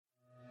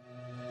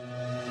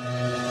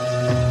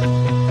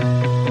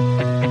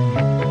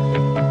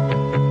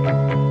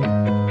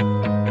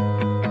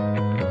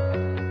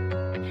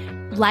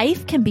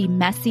Life can be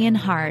messy and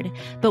hard,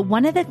 but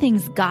one of the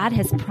things God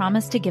has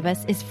promised to give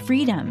us is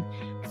freedom.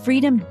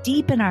 Freedom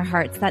deep in our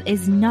hearts that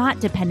is not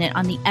dependent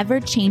on the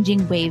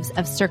ever-changing waves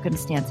of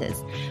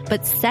circumstances,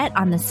 but set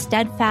on the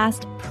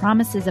steadfast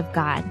promises of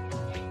God.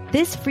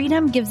 This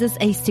freedom gives us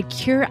a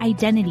secure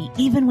identity,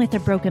 even with a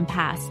broken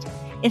past.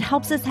 It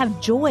helps us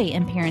have joy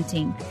in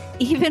parenting,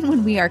 even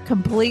when we are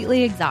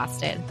completely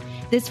exhausted.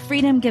 This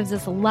freedom gives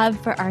us love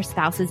for our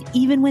spouses,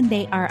 even when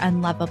they are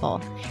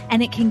unlovable.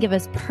 And it can give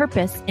us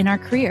purpose in our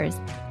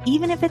careers,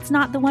 even if it's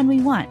not the one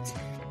we want.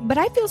 But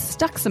I feel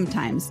stuck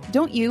sometimes,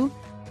 don't you?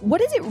 What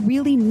does it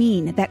really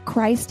mean that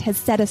Christ has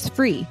set us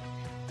free?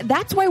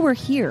 That's why we're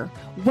here.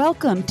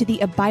 Welcome to the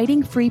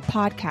Abiding Free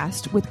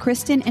podcast with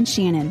Kristen and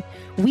Shannon.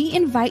 We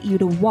invite you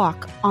to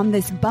walk on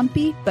this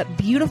bumpy but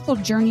beautiful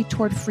journey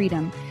toward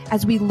freedom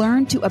as we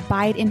learn to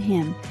abide in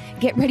Him.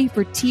 Get ready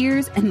for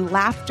tears and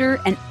laughter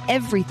and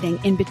everything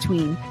in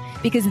between,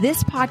 because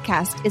this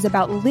podcast is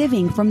about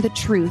living from the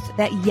truth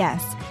that,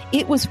 yes,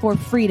 it was for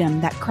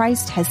freedom that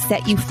Christ has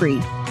set you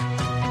free.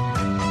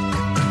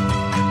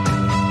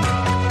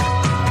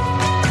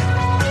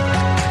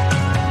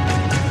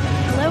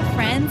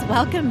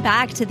 Welcome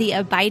back to the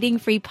Abiding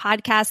Free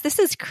podcast. This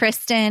is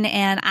Kristen,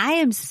 and I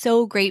am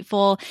so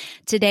grateful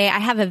today. I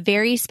have a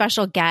very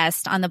special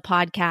guest on the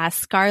podcast,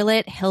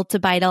 Scarlett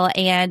Hiltebeitel.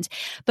 And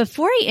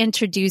before I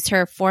introduce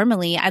her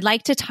formally, I'd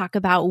like to talk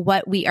about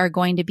what we are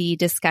going to be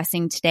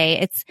discussing today.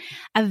 It's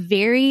a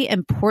very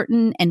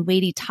important and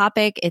weighty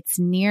topic. It's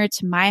near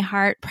to my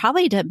heart,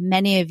 probably to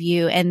many of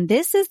you. And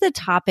this is the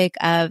topic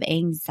of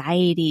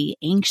anxiety,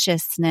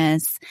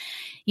 anxiousness.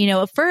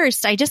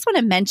 First, I just want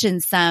to mention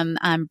some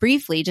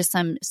briefly, just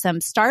some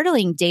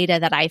startling data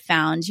that I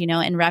found,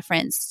 in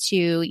reference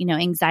to,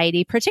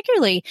 anxiety,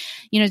 particularly,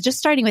 just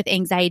starting with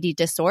anxiety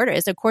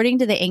disorders. According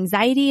to the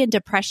Anxiety and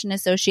Depression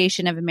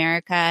Association of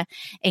America,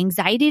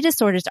 anxiety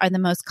disorders are the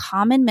most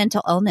common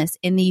mental illness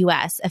in the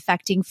U.S.,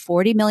 affecting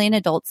 40 million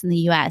adults in the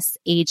U.S.,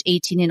 age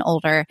 18 and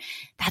older.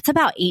 That's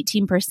about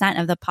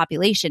 18% of the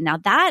population. Now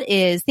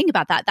think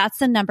about that. That's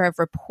the number of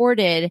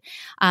reported,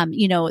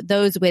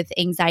 those with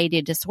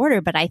anxiety disorder.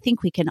 But I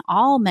think we can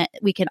all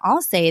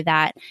say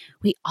that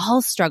we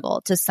all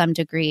struggle to some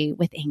degree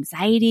with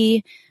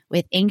anxiety,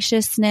 with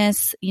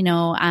anxiousness.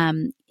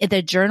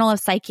 The Journal of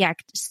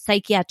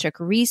Psychiatric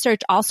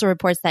Research also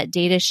reports that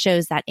data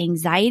shows that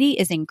anxiety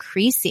is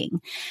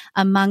increasing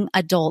among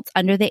adults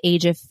under the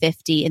age of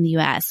 50 in the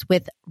U.S.,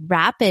 with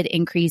rapid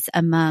increase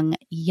among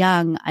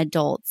young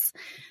adults.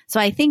 So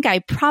I think I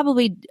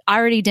probably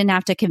already didn't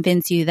have to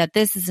convince you that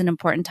this is an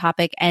important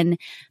topic. And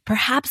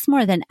perhaps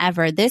more than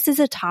ever, this is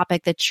a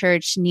topic the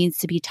church needs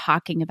to be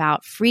talking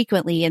about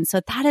frequently. And so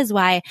that is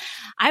why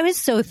I was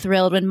so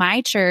thrilled when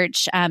my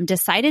church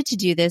decided to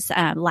do this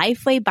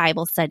Lifeway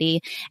Bible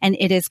study, and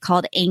it is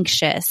called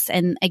Anxious.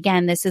 And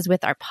again, this is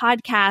with our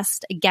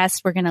podcast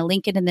guest. We're going to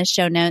link it in the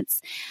show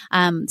notes,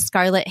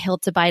 Scarlett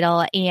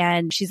Hiltebeitel.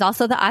 And she's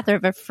also the author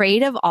of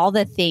Afraid of All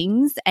the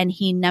Things, and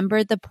He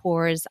Numbered the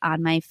Pores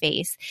on My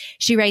Face.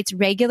 She writes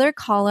regular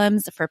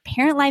columns for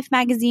Parent Life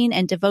magazine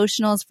and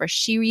devotionals for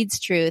She Reads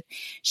Truth.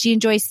 She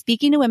enjoys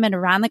speaking to women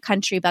around the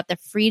country about the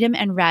freedom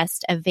and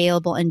rest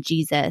available in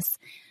Jesus.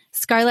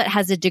 Scarlett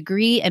has a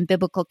degree in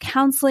biblical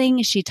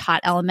counseling. She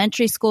taught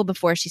elementary school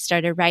before she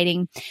started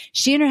writing.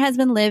 She and her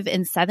husband live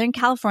in Southern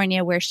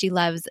California, where she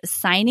loves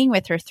signing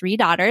with her 3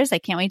 daughters. I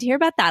can't wait to hear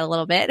about that a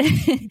little bit.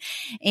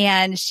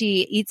 And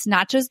she eats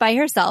nachos by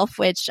herself,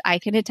 which I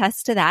can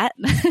attest to that.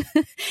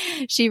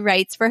 She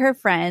writes for her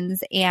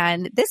friends.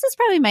 And this is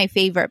probably my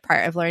favorite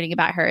part of learning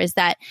about her, is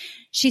that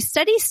she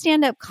studies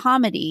stand-up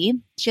comedy.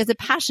 She has a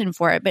passion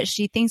for it, but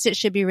she thinks it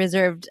should be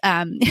reserved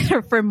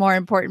for more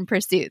important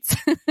pursuits.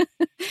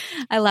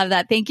 I love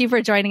that. Thank you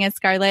for joining us,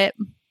 Scarlett.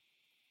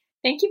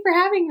 Thank you for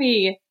having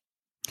me.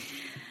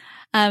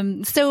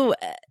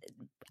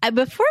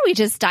 Before we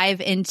just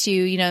dive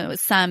into,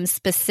 some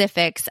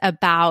specifics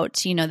about,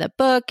 the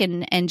book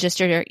and just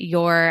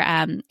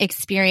your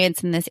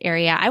experience in this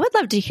area, I would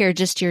love to hear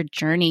just your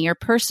journey, your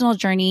personal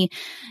journey.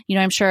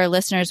 I'm sure our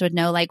listeners would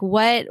know,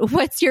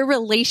 what's your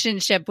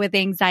relationship with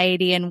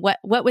anxiety, and what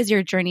was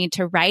your journey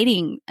to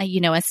writing,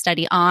 a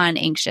study on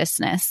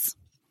anxiousness?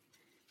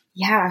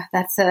 Yeah,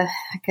 I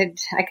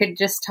could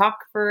just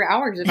talk for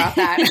hours about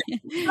that.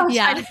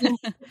 Yeah.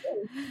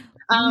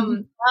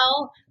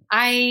 Well,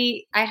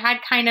 I had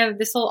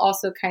this will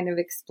also kind of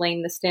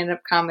explain the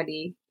stand-up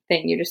comedy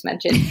thing you just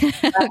mentioned.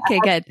 Okay,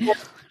 good.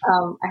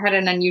 I had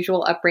an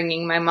unusual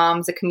upbringing. My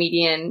mom's a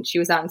comedian. She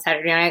was on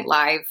Saturday Night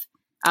Live.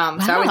 Wow.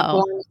 So I was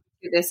born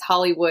into this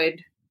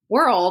Hollywood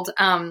world.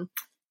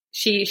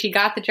 She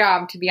got the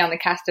job to be on the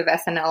cast of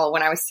SNL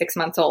when I was 6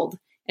 months old,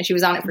 and she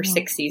was on it for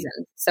 6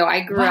 seasons. So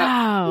I grew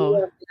up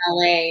in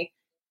LA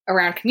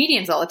around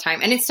comedians all the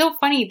time. And it's so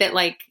funny that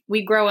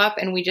we grow up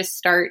and we just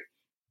start,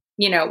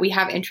 we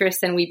have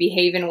interests and we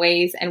behave in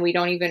ways, and we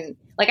don't even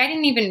I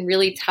didn't even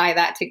really tie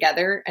that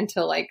together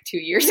until 2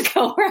 years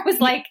ago, where I was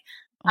like,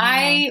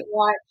 I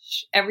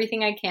watch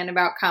everything I can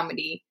about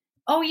comedy.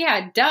 Oh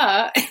yeah,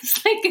 duh.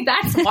 It's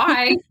that's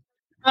why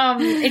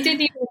It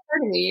didn't even occur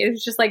to me. It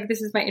was just like,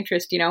 this is my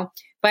interest,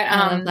 But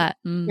I love that.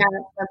 yeah,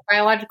 my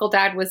biological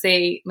dad was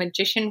a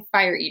magician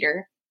fire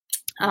eater.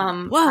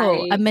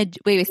 Whoa!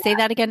 Wait, say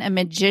that again. A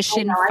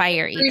magician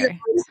fire eater.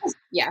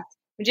 Yeah,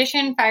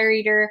 magician fire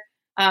eater.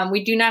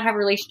 We do not have a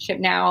relationship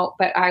now,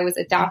 but I was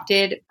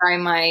adopted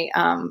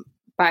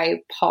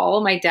by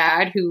Paul, my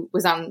dad, who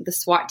was on the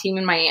SWAT team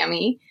in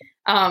Miami.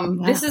 Wow.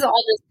 This is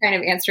all just kind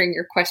of answering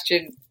your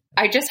question.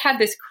 I just had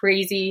this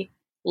crazy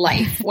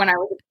life when I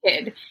was a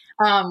kid,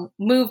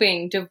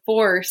 moving,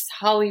 divorce,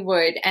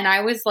 Hollywood, and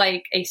I was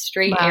like a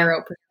straight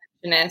arrow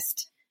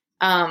perfectionist.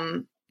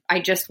 I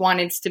just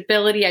wanted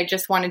stability. I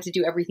just wanted to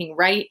do everything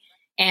right.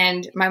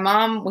 And my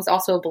mom was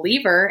also a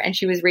believer, and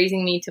she was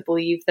raising me to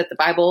believe that the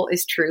Bible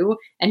is true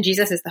and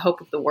Jesus is the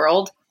hope of the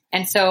world.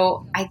 And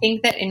so I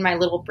think that in my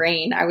little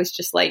brain, I was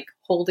just like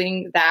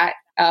holding that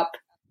up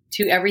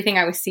to everything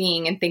I was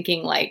seeing and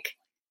thinking like,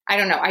 I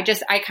don't know.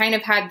 I kind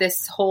of had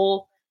this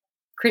whole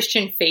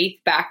Christian faith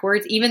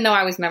backwards, even though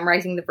I was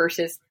memorizing the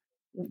verses,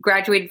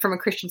 graduated from a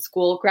Christian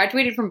school,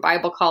 graduated from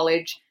Bible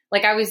college.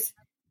 Like I was,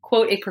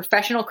 quote, a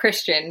professional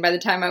Christian by the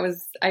time I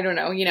was, I don't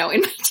know,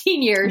 in my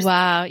teen years.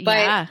 Wow. But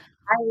yeah.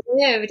 I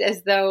lived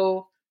as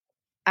though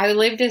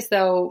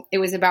it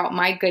was about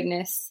my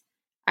goodness.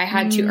 I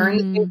had to earn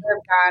the favor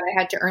of God. I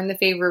had to earn the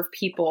favor of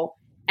people.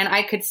 And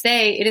I could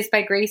say it is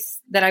by grace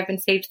that I've been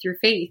saved through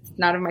faith,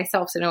 not of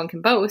myself, so no one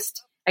can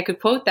boast. I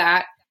could quote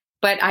that,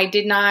 but I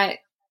did not,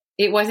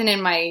 it wasn't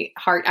in my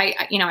heart.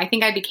 I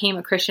think I became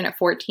a Christian at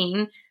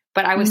 14,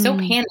 but I was so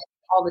panicked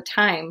all the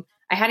time.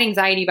 I had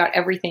anxiety about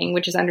everything,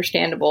 which is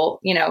understandable,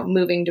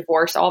 moving,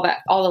 divorce, all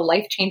the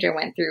life change I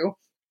went through.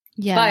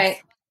 Yes. But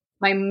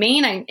my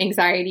main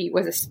anxiety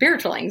was a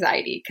spiritual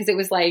anxiety, because it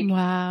was like,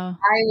 wow.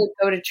 I would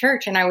go to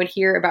church and I would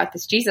hear about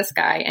this Jesus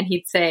guy, and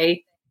he'd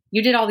say,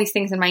 "You did all these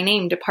things in my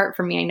name. Depart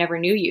from me. I never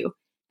knew you."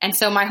 And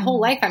so my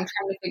whole life, I'm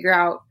trying to figure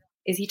out,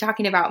 is he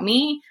talking about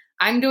me?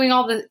 I'm doing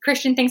all the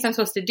Christian things I'm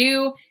supposed to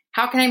do.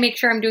 How can I make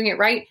sure I'm doing it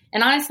right?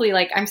 And honestly,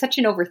 like, I'm such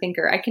an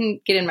overthinker. I can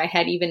get in my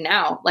head even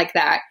now like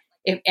that.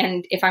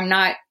 If I'm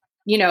not,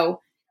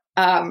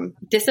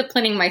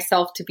 disciplining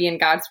myself to be in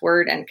God's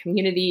word and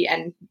community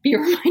and be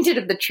reminded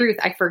of the truth,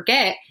 I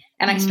forget.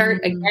 And I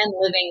start again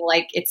living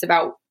like it's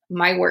about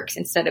my works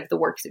instead of the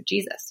works of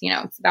Jesus.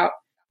 It's about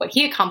what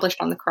he accomplished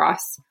on the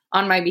cross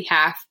on my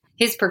behalf,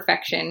 his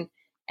perfection.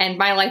 And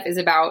my life is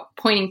about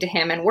pointing to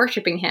him and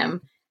worshiping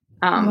him.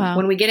 Wow.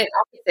 When we get it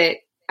opposite,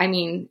 I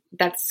mean,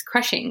 that's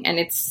crushing, and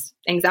it's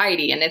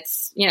anxiety, and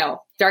it's,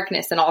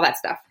 darkness and all that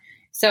stuff.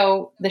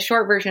 So the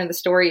short version of the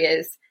story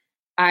is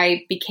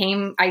I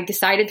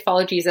decided to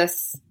follow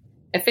Jesus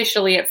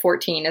officially at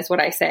 14 is what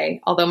I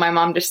say. Although my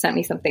mom just sent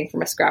me something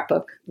from a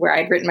scrapbook where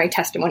I'd written my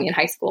testimony in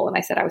high school, and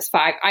I said I was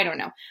 5. I don't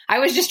know. I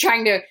was just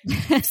trying to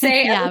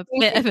say everything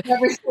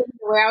the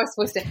way I was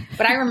supposed to.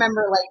 But I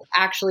remember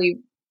actually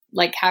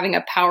having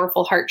a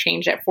powerful heart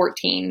change at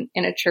 14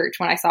 in a church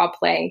when I saw a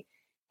play.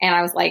 And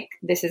I was like,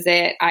 this is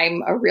it.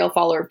 I'm a real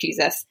follower of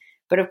Jesus.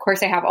 But of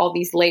course I have all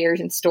these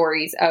layers and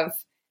stories of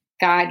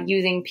God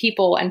using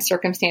people and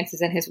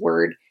circumstances in his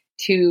word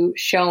to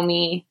show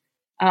me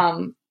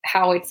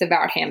how it's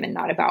about him and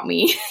not about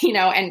me,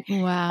 and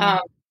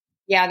wow.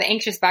 The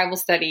Anxious Bible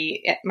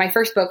Study, my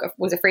first book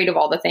was Afraid of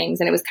All the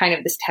Things. And it was kind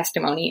of this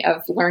testimony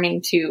of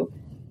learning to,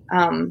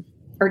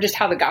 or just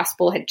how the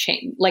gospel had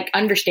changed,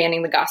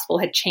 understanding the gospel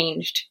had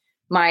changed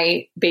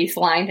my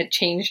baseline, had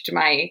changed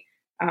my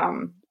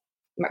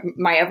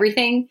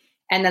everything.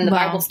 And then the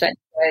Bible study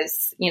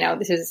was,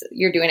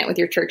 you're doing it with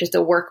your church. It's a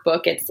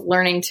workbook. It's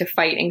learning to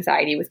fight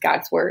anxiety with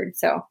God's word.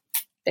 So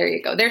there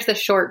you go. There's the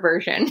short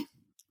version.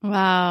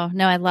 Wow.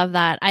 No, I love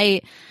that.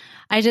 I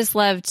just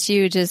love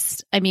to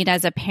as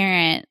a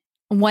parent,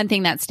 one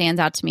thing that stands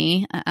out to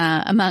me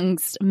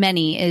amongst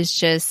many is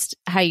just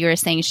how you were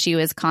saying she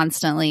was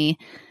constantly,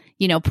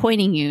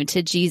 pointing you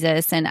to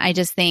Jesus. And I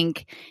just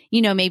think,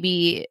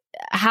 maybe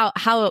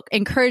how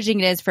encouraging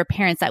it is for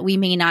parents that we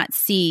may not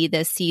see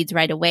the seeds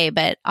right away,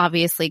 but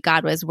obviously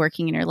God was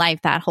working in your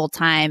life that whole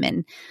time.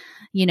 And,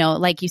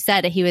 like you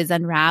said, he was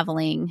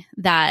unraveling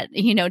that,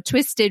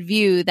 twisted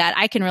view that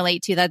I can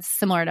relate to. That's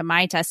similar to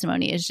my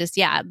testimony, is just,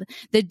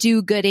 the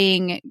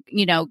do-gooding,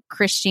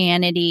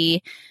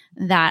 Christianity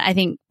that I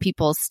think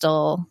people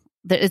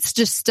it's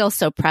just still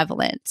so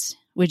prevalent.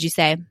 Would you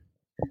say?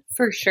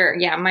 For sure.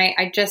 Yeah.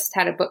 I just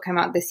had a book come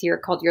out this year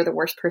called You're the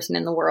Worst Person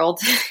in the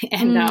World.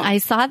 And I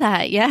saw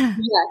that. Yeah.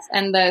 Yes.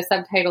 And the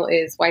subtitle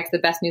is Why It's the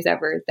Best News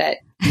Ever That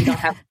You Don't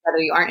Have to,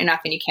 you aren't enough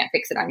and you can't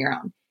fix it on your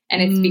own.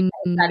 And it's because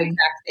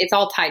it's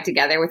all tied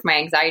together with my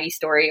anxiety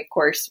story, of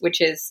course, which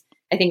is,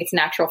 I think it's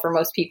natural for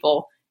most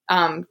people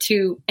and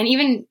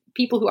even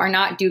people who are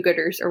not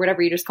do-gooders or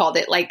whatever you just called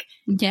it.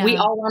 We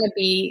all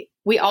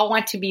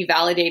want to be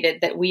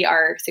validated that we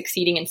are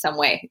succeeding in some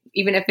way,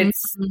 even if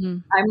it's,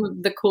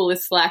 I'm the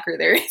coolest slacker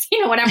there is,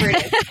 whatever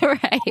it is.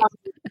 Right.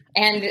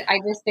 And I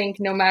just think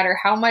no matter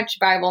how much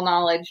Bible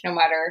knowledge, no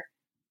matter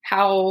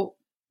how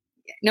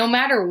no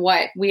matter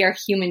what, we are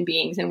human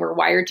beings and we're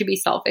wired to be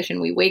selfish,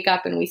 and we wake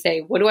up and we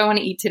say, what do I want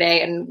to eat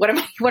today? And what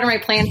are my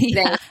plans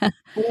today? Yeah. And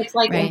it's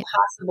like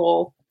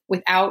impossible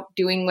without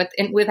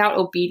without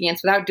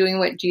obedience, without doing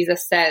what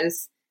Jesus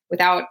says,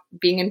 without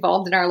being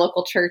involved in our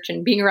local church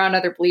and being around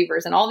other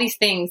believers and all these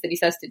things that he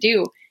says to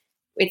do.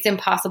 It's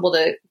impossible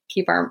to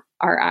keep our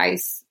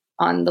eyes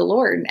on the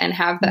Lord and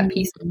have that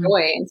peace and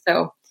joy. And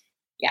so,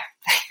 yeah.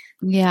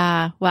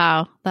 Yeah.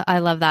 Wow. I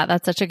love that.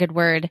 That's such a good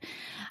word.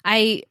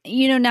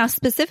 Now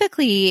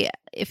specifically,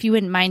 if you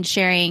wouldn't mind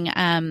sharing,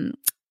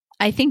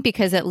 I think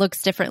because it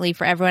looks differently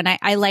for everyone,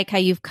 I like how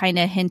you've kind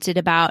of hinted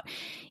about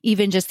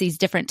even just these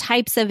different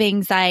types of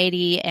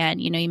anxiety. And,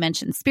 you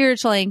mentioned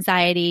spiritual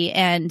anxiety.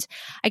 And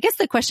I guess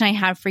the question I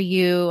have for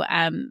you,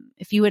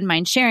 if you wouldn't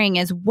mind sharing,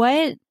 is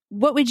what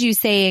would you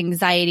say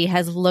anxiety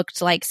has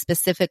looked like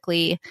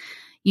specifically,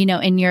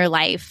 in your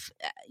life,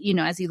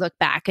 as you look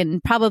back,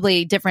 and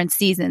probably different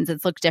seasons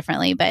it's looked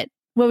differently, but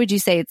what would you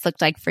say it's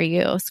looked like for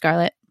you,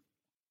 Scarlett?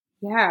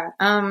 Yeah.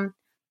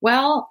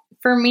 Well,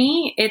 for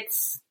me,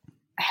 it's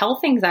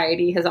health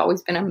anxiety has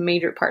always been a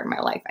major part of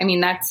my life. I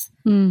mean, that's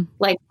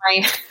like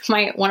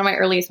one of my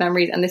earliest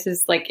memories. And this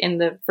is like in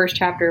the first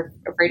chapter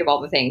of Afraid of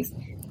All the Things,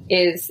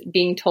 is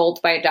being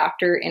told by a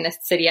doctor in a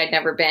city I'd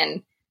never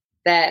been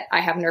that I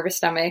have nervous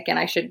stomach and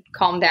I should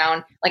calm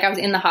down. Like I was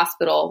in the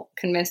hospital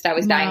convinced I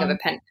was dying of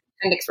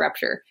appendix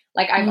rupture.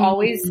 Like I've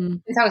always,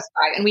 since I was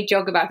 5, and we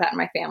joke about that in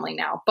my family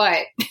now, but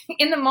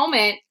in the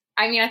moment,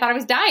 I mean, I thought I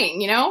was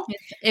dying,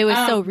 It was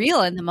so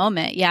real in the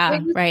moment.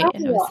 Yeah. Right.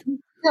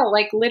 So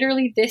like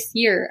literally this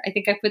year, I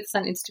think I put this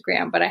on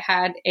Instagram, but I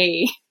had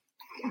a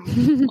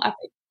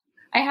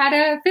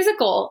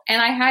physical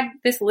and I had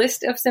this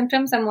list of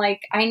symptoms. I'm like,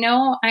 I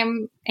know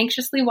I'm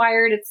anxiously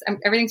wired.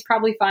 Everything's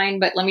probably fine,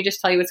 but let me just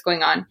tell you what's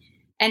going on.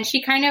 And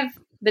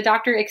the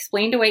doctor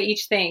explained away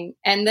each thing.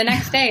 And the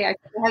next day I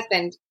told my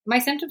husband, my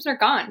symptoms are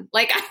gone.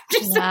 Like I'm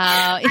just,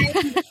 wow.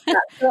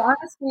 So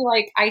honestly,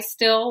 like I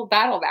still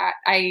battle that.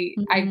 I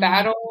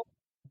battle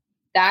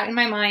that in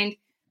my mind.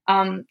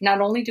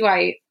 Not only do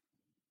I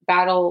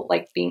battle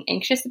like being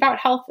anxious about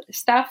health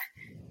stuff,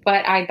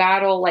 but I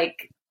battle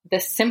like the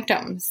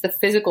symptoms, the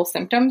physical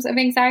symptoms of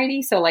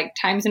anxiety. So like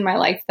times in my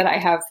life that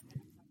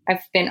I've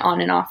been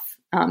on and off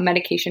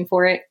medication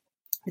for it.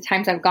 The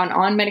times I've gone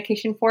on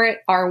medication for it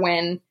are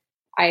when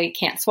I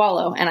can't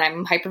swallow and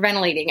I'm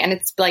hyperventilating, and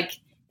it's like,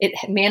 it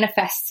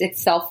manifests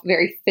itself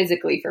very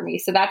physically for me.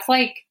 So that's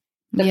like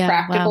the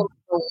practical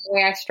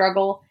way I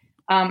struggle.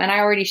 And I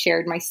already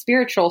shared my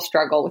spiritual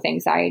struggle with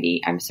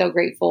anxiety. I'm so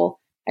grateful.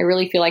 I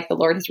really feel like the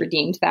Lord has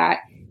redeemed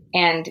that.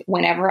 And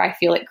whenever I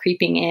feel it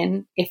creeping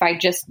in, if I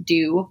just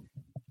do,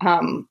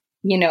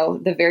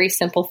 the very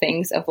simple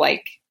things of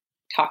like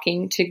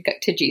talking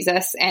to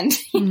Jesus and,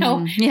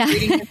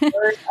 reading his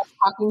word,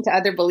 talking to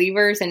other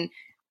believers. And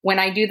when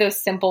I do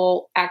those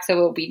simple acts of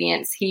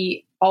obedience,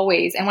 he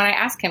always, and when I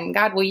ask him,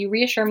 God, will you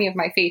reassure me of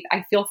my faith?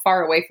 I feel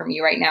far away from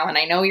you right now. And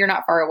I know you're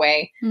not far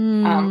away. Oh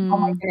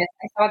my goodness.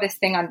 I saw this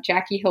thing on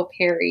Jackie Hill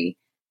Perry,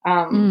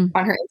 on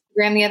her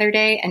Instagram the other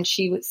day. And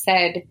she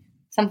said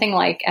something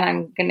like, and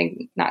I'm going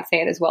to not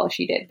say it as well as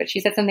she did, but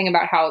she said something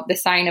about how the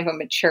sign of a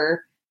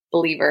mature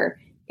believer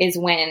is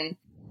when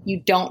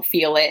you don't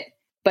feel it,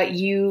 but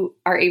you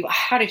are able,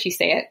 how did she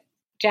say it?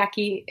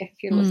 Jackie, if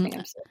you're listening,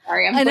 I'm so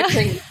sorry. I'm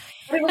butchering.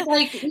 But it was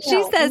like,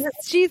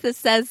 Jesus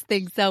says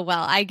things so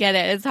well. I get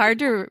it. It's hard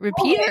to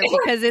repeat it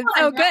because it's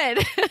so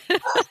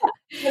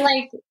good.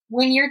 Like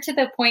when you're to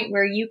the point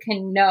where you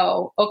can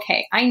know,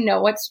 okay, I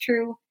know what's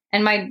true.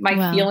 And my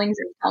feelings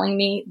are telling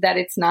me that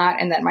it's not,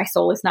 and that my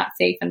soul is not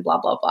safe, and blah,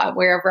 blah, blah,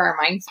 wherever our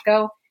minds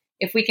go.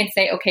 If we can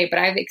say, okay, but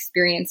I've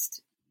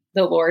experienced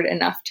the Lord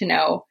enough to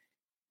know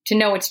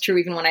it's true,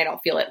 even when I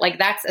don't feel it. Like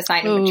that's a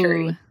sign of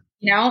maturity,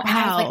 Wow. And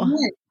I was like,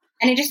 man.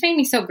 And it just made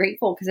me so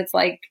grateful because it's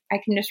like, I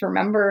can just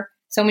remember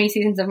so many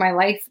seasons of my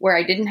life where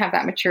I didn't have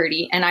that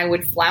maturity and I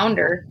would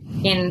flounder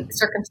in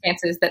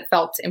circumstances that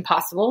felt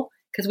impossible,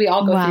 because we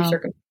all go through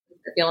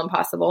circumstances that feel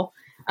impossible.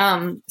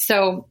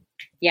 So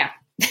yeah,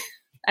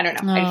 I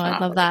don't know. I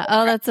love that.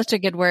 Oh, that's such a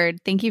good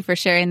word. Thank you for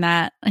sharing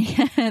that.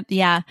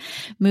 Yeah.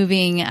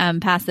 Moving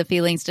past the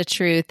feelings to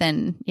truth.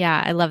 And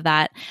yeah, I love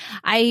that.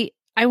 I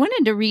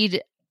wanted to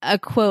read a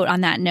quote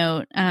on that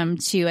note,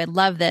 too. I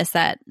love this.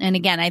 And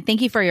again, I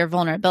thank you for your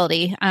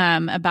vulnerability,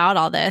 about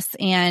all this.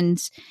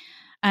 And,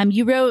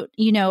 you wrote,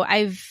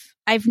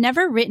 I've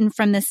never written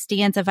from the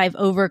stance of I've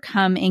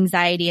overcome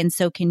anxiety and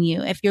so can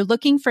you. If you're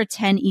looking for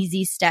 10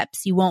 easy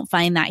steps, you won't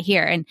find that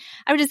here. And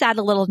I would just add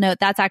a little note.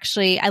 That's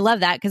actually, I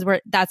love that because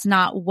that's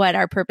not what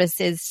our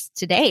purpose is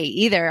today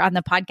either on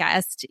the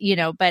podcast,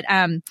 but,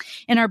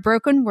 in our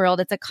broken world,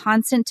 it's a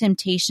constant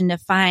temptation to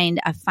find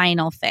a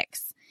final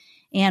fix.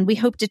 And we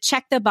hope to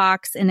check the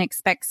box and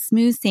expect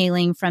smooth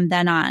sailing from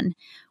then on.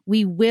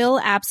 We will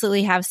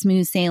absolutely have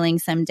smooth sailing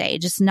someday,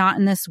 just not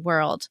in this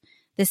world.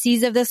 The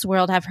seas of this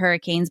world have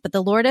hurricanes, but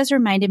the Lord has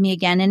reminded me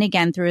again and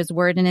again through his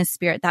word and his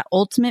spirit that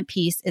ultimate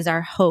peace is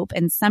our hope,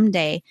 and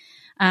someday,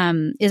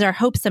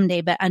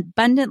 but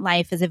abundant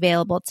life is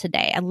available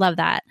today. I love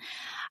that.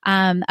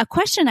 A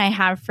question I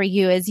have for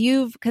you is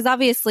because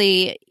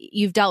obviously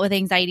you've dealt with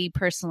anxiety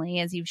personally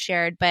as you've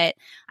shared, but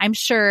I'm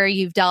sure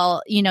you've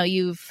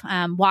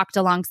walked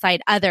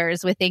alongside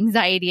others with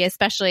anxiety,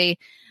 especially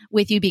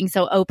with you being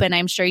so open.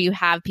 I'm sure you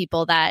have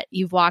people that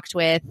you've walked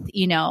with,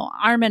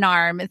 arm in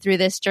arm through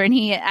this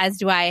journey, as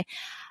do I.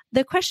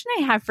 The question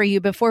I have for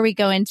you before we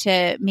go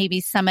into maybe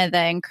some of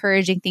the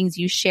encouraging things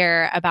you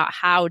share about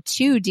how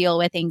to deal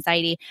with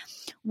anxiety,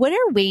 what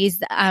are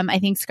ways, I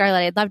think,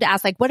 Scarlett, I'd love to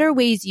ask, what are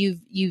ways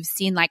you've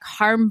seen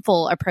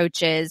harmful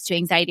approaches to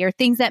anxiety or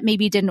things that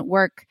maybe didn't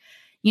work,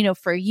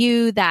 for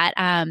you that,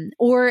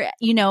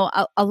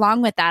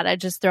 along with that, I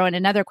just throw in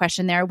another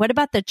question there. What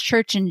about the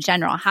church in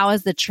general? How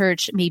has the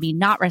church maybe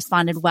not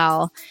responded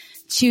well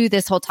to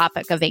this whole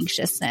topic of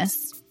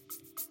anxiousness?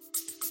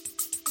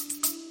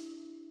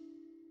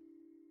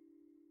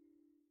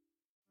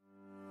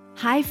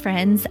 Hi,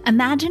 friends.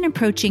 Imagine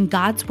approaching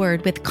God's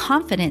Word with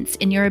confidence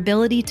in your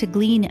ability to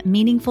glean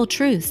meaningful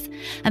truths.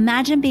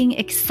 Imagine being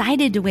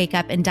excited to wake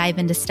up and dive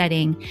into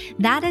studying.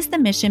 That is the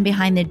mission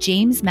behind the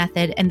James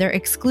Method and their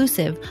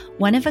exclusive,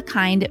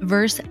 one-of-a-kind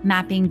verse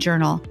mapping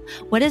journal.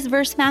 What is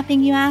verse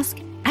mapping, you ask?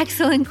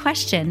 Excellent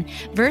question.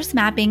 Verse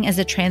mapping is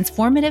a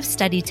transformative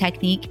study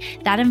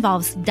technique that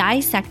involves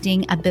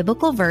dissecting a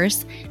biblical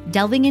verse,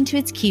 delving into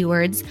its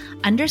keywords,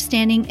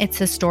 understanding its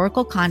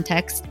historical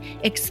context,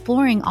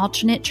 exploring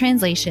alternate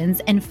translations,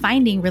 and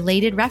finding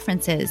related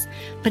references.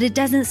 But it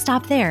doesn't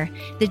stop there.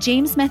 The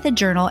James Method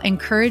Journal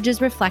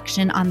encourages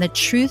reflection on the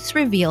truths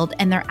revealed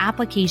and their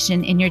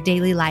application in your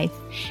daily life.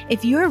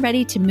 If you are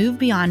ready to move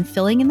beyond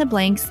filling in the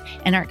blanks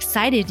and are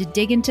excited to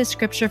dig into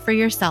scripture for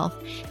yourself,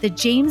 the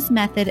James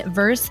Method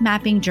Verse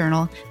Mapping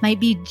Journal might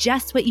be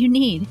just what you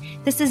need.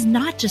 This is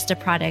not just a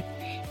product.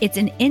 It's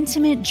an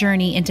intimate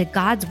journey into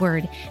God's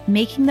Word,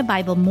 making the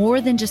Bible more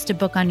than just a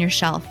book on your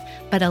shelf,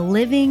 but a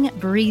living,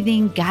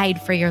 breathing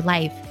guide for your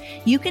life.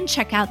 You can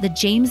check out the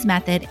James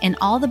Method and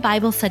all the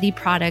Bible study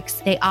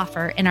products they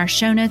offer in our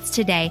show notes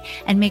today,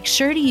 and make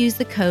sure to use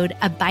the code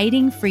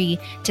ABIDINGFREE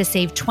to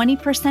save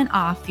 20%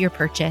 off your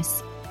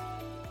purchase.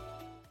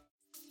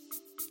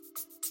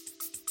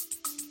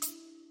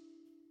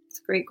 It's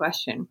a great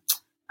question.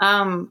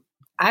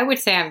 I would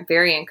say I'm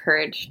very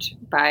encouraged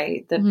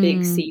by the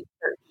Big C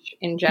Church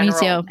in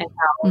general, and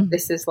how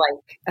this is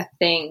a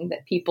thing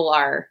that people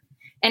are,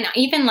 and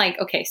even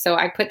so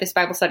I put this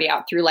Bible study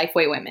out through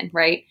Lifeway Women,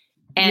 right?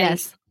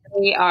 And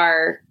they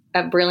are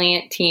a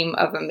brilliant team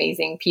of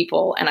amazing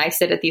people. And I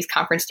sit at these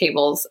conference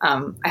tables.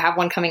 I have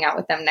one coming out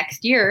with them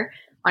next year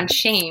on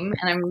shame.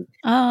 And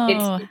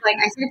I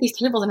sit at these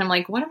tables and I'm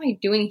like, what am I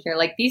doing here?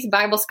 These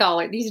Bible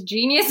scholars, these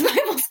genius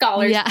Bible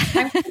scholars,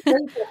 I'm so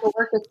grateful to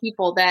work with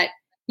people that,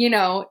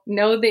 know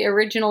the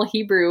original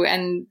Hebrew,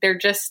 and they're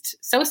just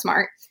so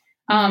smart.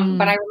 But I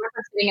remember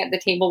sitting at the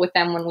table with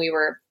them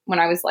when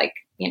I was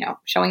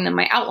showing them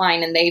my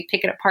outline, and they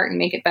pick it apart and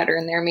make it better.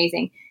 And they're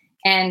amazing.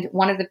 And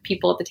one of the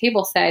people at the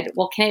table said,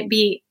 well, can it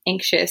be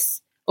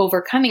anxious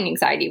overcoming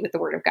anxiety with the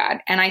Word of God?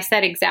 And I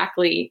said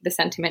exactly the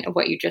sentiment of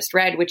what you just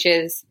read, which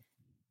is,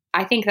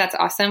 I think that's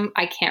awesome.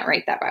 I can't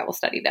write that Bible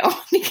study though,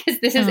 because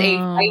this is a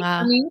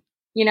fight for me,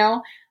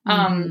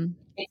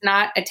 it's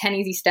not a 10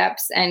 easy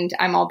steps and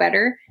I'm all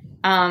better.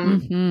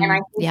 And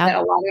I think that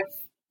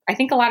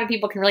a lot of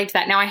people can relate to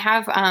that. Now I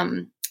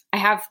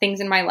have things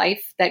in my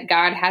life that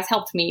God has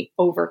helped me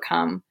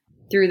overcome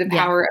through the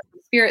power of the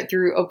Spirit,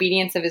 through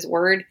obedience of His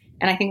Word.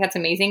 And I think that's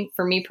amazing.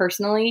 For me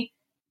personally,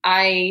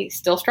 I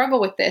still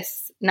struggle with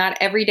this, not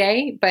every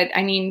day, but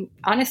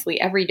honestly,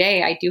 every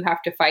day I do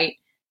have to fight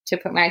to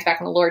put my eyes back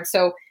on the Lord.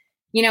 So,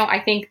 I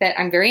think that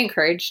I'm very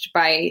encouraged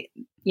by,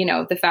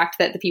 the fact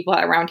that the people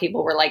at a round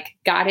table were like,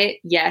 got it.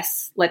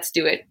 Yes, let's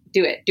do it.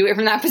 Do it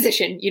from that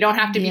position. You don't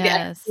have to be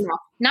that,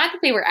 not that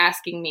they were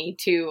asking me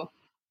to,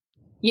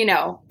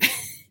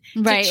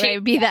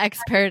 right. Be the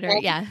expert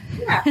or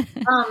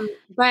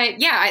but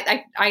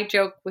I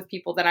joke with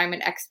people that I'm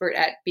an expert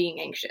at being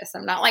anxious.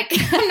 I'm not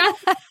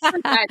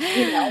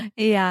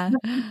Yeah.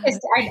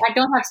 I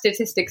don't have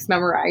statistics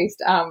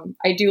memorized.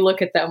 I do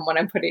look at them when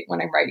I'm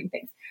writing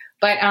things,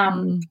 but,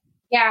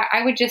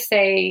 I would just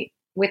say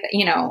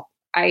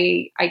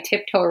I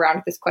tiptoe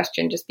around this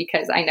question just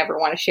because I never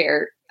want to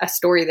share a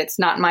story that's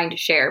not mine to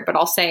share, but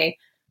I'll say,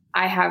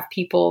 I have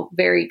people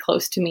very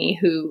close to me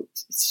who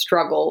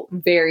struggle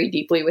very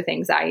deeply with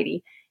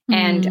anxiety.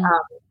 And,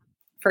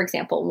 for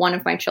example, one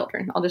of my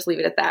children, I'll just leave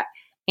it at that.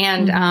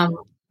 And, I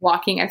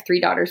have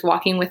 3 daughters,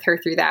 walking with her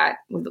through that.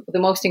 The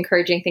most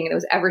encouraging thing that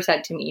was ever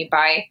said to me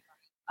by,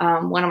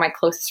 one of my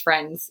closest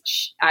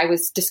friends, I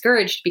was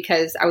discouraged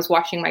because I was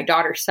watching my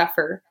daughter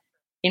suffer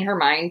in her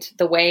mind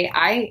the way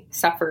I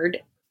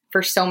suffered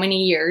for so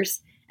many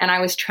years. And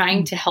I was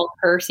trying to help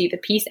her see the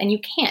peace. And you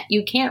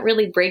can't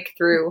really break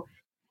through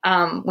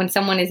when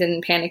someone is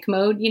in panic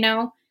mode, you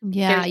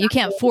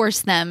can't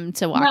force them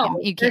to walk. No,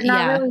 you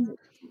can't. Really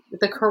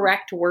the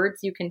correct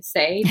words you can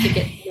say to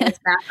get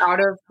back out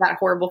of that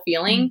horrible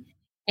feeling.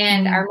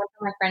 And I remember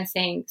my friend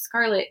saying,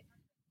 Scarlett,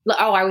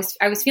 I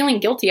was feeling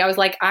guilty. I was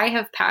like, I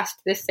have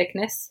passed this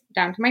sickness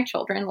down to my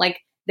children.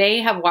 They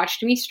have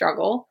watched me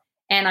struggle,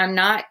 And I'm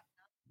not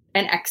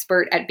an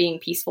expert at being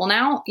peaceful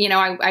now.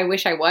 I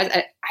wish I was.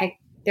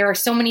 There are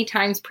so many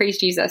times, praise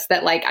Jesus,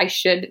 that like I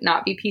should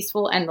not be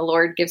peaceful and the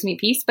Lord gives me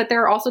peace. But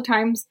there are also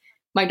times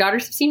my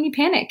daughters have seen me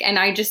panic and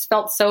I just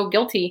felt so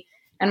guilty.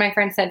 And my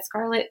friend said,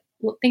 Scarlett,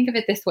 think of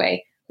it this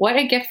way. What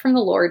a gift from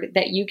the Lord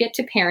that you get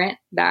to parent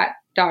that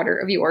daughter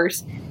of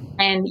yours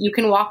and you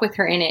can walk with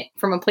her in it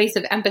from a place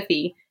of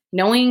empathy,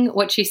 knowing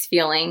what she's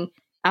feeling,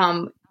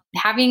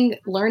 having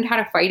learned how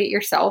to fight it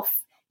yourself.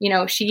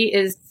 She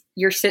is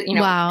your,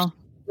 wow.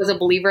 was a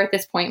believer at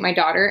this point, my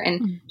daughter.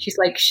 And she's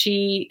like,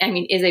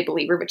 is a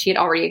believer, but she had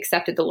already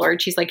accepted the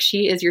Lord. She's like,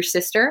 she is your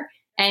sister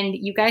and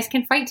you guys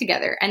can fight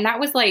together. And that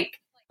was like,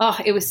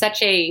 it was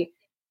such a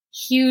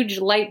huge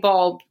light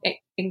bulb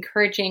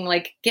encouraging,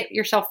 like, get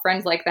yourself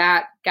friends like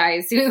that,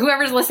 guys,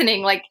 whoever's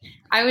listening. Like,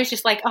 I was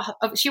just like,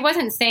 she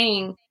wasn't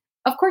saying,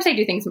 of course I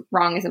do things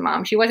wrong as a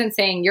mom. She wasn't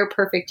saying you're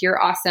perfect,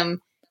 you're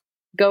awesome,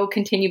 go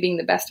continue being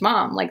the best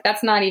mom. Like,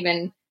 that's not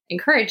even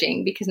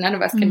encouraging because none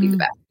of us can be the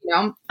best,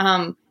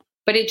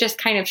 but it just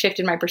kind of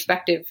shifted my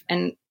perspective.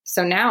 And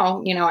so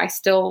now, I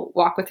still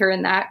walk with her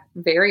in that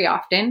very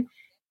often.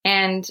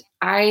 And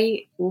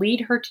I lead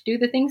her to do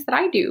the things that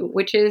I do,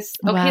 which is,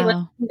 okay,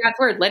 let's see God's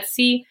word.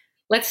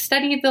 Let's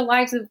study the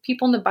lives of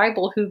people in the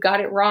Bible who got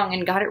it wrong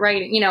and got it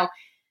right.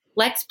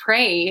 Let's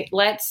pray.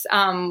 Let's,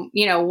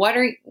 what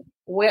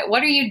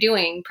are you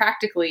doing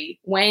practically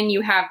when you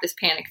have this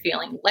panic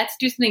feeling? Let's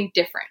do something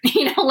different, So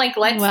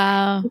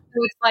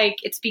it's like,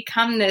 it's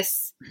become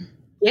this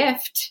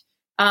gift.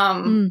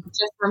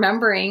 Just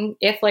remembering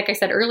if, like I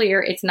said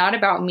earlier, it's not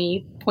about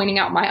me pointing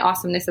out my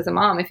awesomeness as a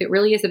mom. If it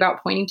really is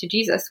about pointing to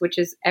Jesus, which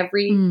is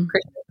every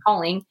Christian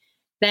calling,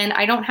 then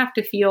I don't have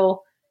to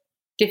feel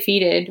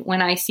defeated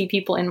when I see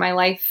people in my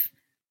life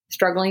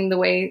struggling the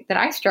way that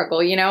I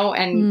struggle,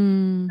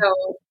 and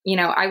so,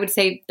 I would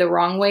say the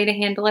wrong way to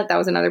handle it, that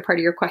was another part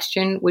of your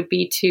question, would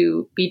be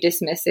to be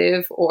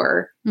dismissive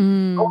or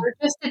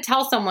just to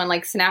tell someone,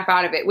 like, snap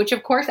out of it, which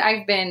of course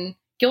I've been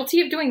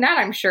guilty of doing that,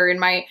 I'm sure, in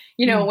my,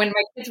 when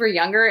my kids were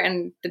younger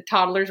and the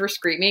toddlers were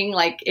screaming,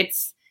 like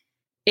it's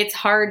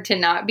hard to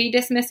not be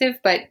dismissive,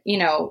 but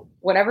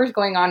whatever's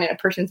going on in a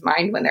person's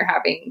mind when they're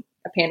having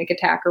a panic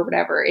attack or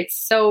whatever, it's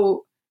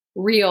so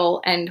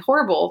real and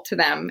horrible to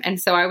them. And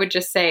so I would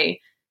just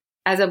say,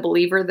 as a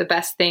believer, the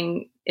best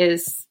thing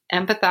is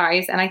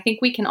empathize. And I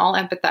think we can all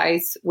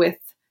empathize with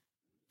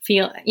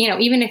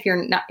even if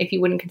if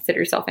you wouldn't consider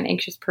yourself an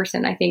anxious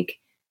person, I think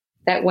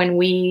that when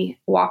we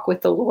walk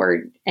with the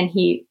Lord and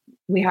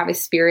we have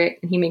his spirit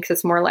and he makes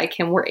us more like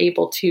him, we're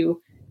able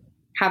to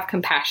have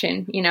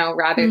compassion,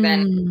 rather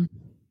than,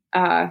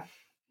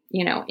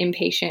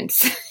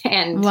 impatience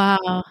and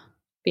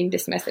being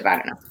dismissive. I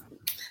don't know.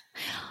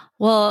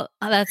 Well,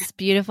 that's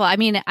beautiful. I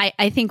mean,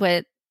 I think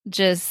what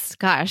just,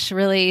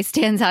 really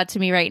stands out to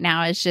me right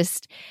now is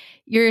just,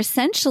 you're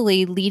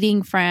essentially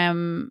leading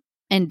from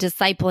and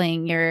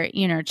discipling your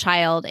inner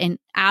child and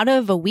out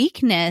of a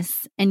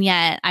weakness. And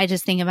yet I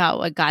just think about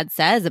what God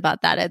says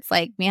about that. It's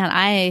like,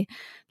 man,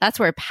 that's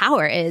where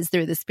power is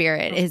through the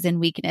Spirit, is in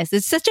weakness.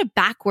 It's such a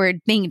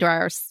backward thing to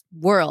our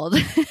world.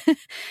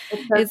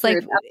 It's like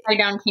upside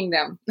down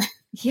kingdom.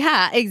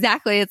 Yeah,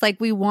 exactly. It's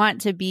like we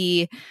want to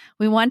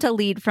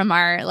lead from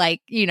our,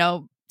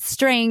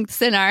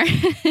 strengths and our,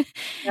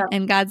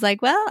 and God's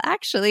like, well,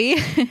 actually,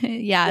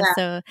 yeah.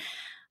 So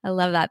I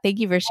love that. Thank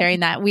you for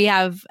sharing that. We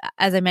have,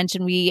 as I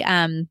mentioned,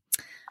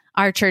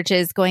 our church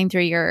is going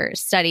through your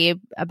study,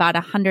 about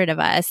 100 of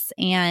us.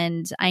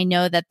 And I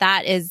know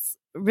that is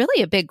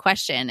really a big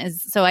question.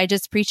 So I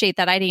just appreciate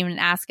that I didn't even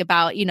ask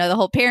about, the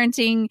whole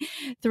parenting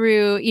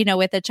through,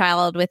 with a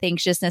child with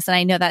anxiousness. And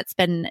I know that's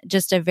been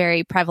just a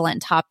very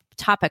prevalent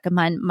topic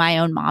among my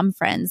own mom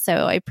friends. So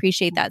I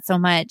appreciate that so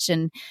much.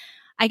 And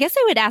I guess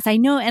I would ask, I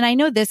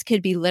know this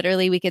could be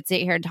literally, we could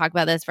sit here and talk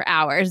about this for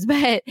hours,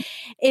 but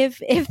if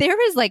there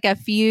was like a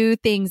few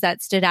things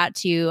that stood out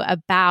to you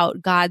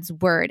about God's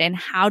word and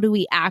how do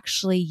we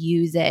actually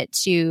use it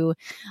to,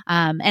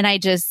 and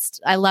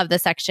I love the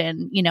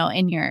section,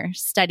 in your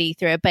study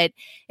through it, but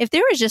if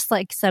there was just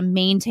like some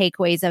main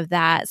takeaways of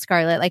that,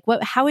 Scarlett, like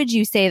how would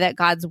you say that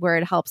God's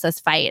word helps us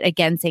fight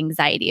against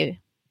anxiety?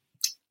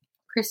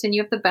 Kristen,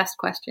 you have the best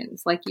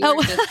questions. Like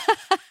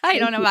I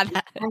don't know about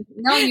that.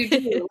 No, you do.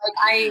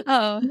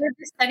 You're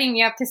just setting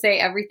me up to say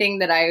everything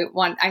that I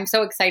want. I'm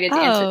so excited to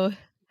answer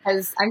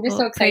because I'm just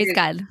so excited. Praise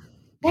God.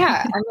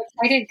 Yeah, I'm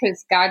excited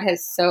because God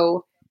has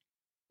so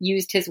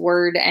used his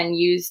word and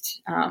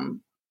used,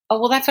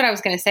 that's what I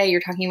was going to say.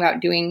 You're talking about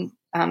doing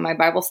my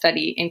Bible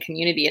study in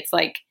community. It's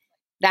like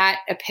that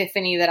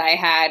epiphany that I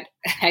had.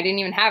 I didn't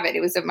even have it.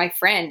 It was of my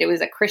friend. It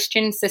was a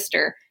Christian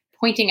sister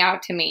pointing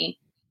out to me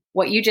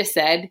what you just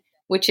said,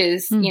 which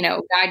is,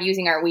 God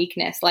using our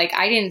weakness. Like,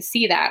 I didn't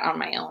see that on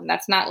my own.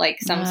 That's not like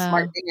some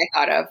smart thing I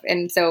thought of.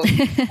 And so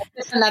that's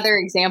just another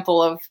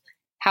example of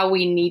how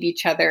we need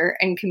each other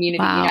in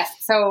community. Wow. Yes.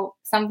 So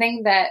I'm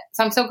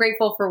so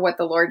grateful for what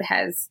the Lord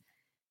has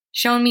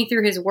shown me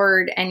through his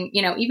word. And,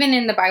 even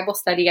in the Bible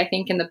study, I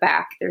think in the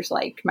back, there's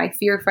like my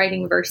fear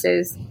fighting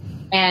verses.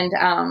 And,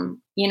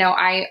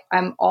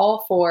 I'm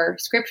all for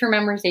scripture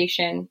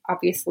memorization,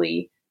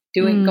 obviously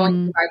going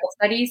through Bible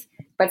studies,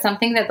 but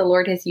something that the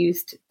Lord has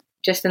used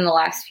just in the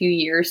last few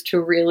years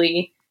to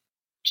really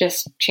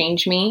just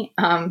change me,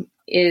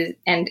 is,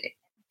 and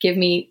give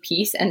me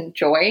peace and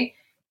joy,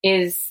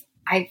 is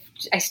I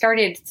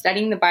started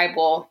studying the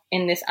Bible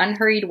in this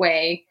unhurried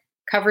way,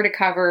 cover to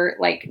cover,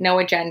 like no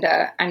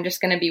agenda. I'm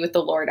just going to be with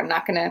the Lord. I'm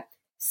not going to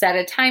set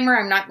a timer.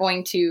 I'm not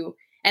going to,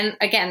 and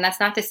again, that's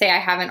not to say I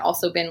haven't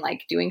also been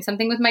like doing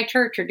something with my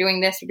church or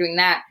doing this or doing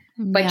that,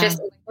 but just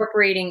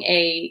incorporating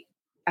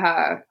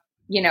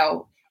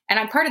and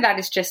I'm part of that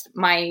is just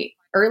my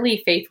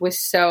early faith was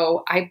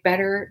so I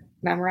better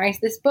memorize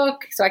this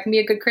book so I can be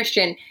a good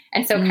Christian.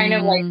 And so kind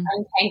of like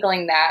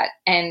untangling that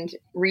and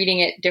reading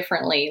it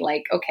differently,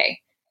 like,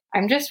 okay,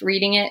 I'm just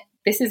reading it.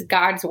 This is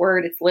God's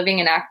word. It's living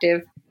and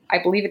active.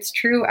 I believe it's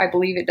true. I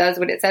believe it does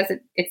what it says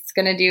it's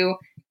going to do.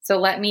 So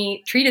let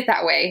me treat it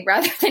that way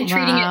rather than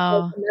treating it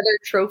like another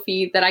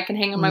trophy that I can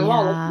hang on my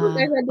wall.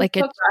 Like, I read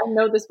this book, I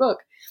know this book.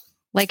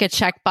 Like a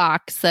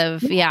checkbox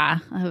of,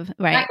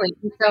 right. Exactly.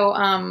 So,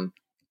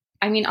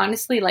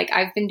 honestly, like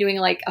I've been doing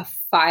like a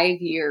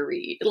 5-year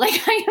read. Like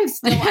I am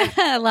still.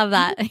 I love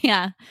that.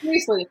 Yeah.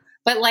 Seriously.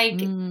 But like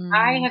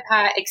I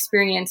have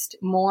experienced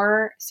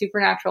more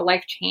supernatural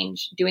life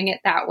change doing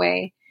it that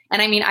way.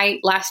 And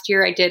last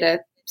year I did a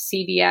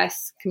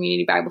CBS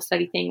community Bible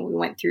study thing. We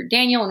went through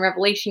Daniel and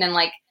Revelation and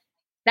like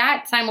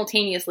that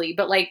simultaneously,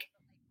 but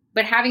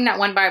having that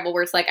one Bible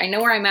where it's like, I know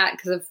where I'm at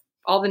because of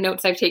all the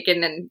notes I've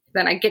taken, and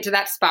then I get to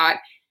that spot.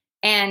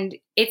 And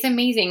it's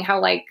amazing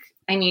how I've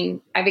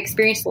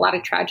experienced a lot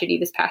of tragedy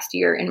this past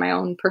year in my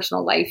own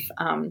personal life.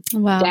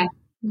 Death,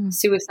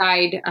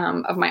 suicide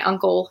of my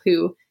uncle,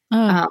 who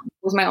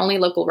was my only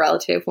local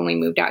relative when we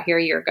moved out here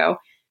a year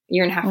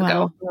and a half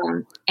ago.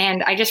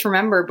 And I just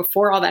remember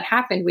before all that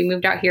happened, we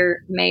moved out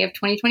here May of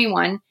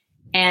 2021,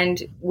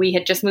 and we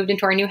had just moved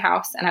into our new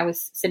house, and I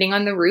was sitting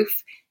on the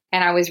roof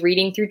and I was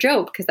reading through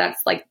Job because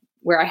that's like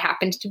where I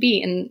happened to be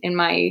in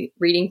my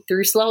reading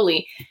through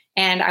slowly.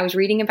 And I was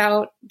reading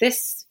about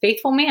this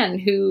faithful man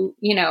who,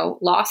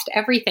 lost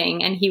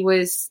everything, and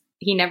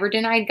he never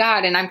denied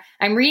God. And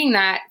I'm reading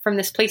that from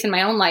this place in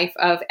my own life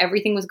of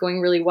everything was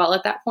going really well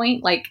at that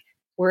point. Like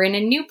we're in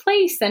a new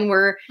place and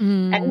we're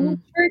at a new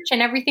church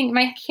and everything.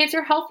 My kids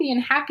are healthy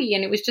and happy.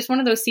 And it was just one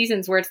of those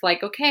seasons where it's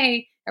like,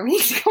 okay,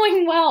 everything's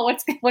going well.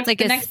 What's like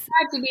the next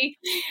tragedy?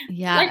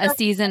 Yeah. Like a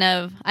season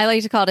of, I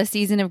like to call it a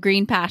season of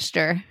green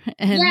pasture.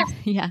 And,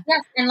 yes.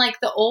 And like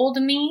the old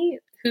me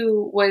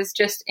who was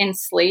just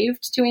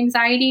enslaved to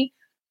anxiety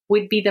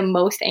would be the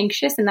most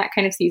anxious in that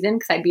kind of season.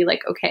 Cause I'd be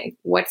like, okay,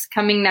 what's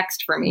coming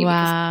next for me?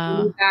 Wow.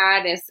 Because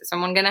bad. Is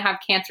someone going to have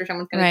cancer?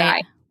 Someone's going to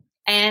die.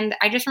 And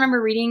I just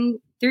remember reading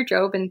through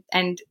Job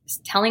and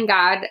telling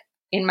God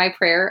in my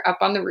prayer up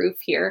on the roof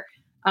here,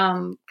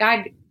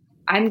 God,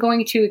 I'm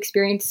going to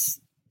experience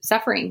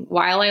suffering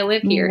while I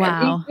live here.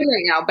 Wow. Right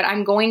now, but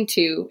I'm going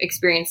to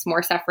experience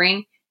more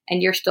suffering,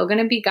 and you're still going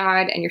to be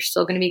God, and you're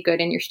still going to be good,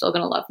 and you're still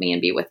going to love me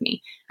and be with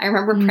me. I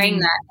remember praying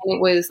that, and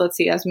it was, that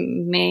was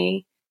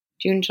May,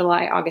 June,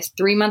 July, August.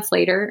 3 months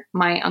later,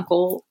 my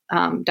uncle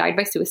died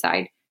by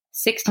suicide.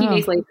 16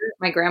 days later,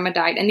 my grandma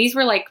died. And these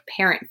were like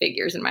parent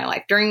figures in my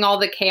life. During all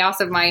the chaos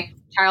of my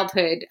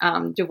childhood,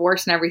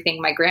 divorce and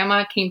everything, my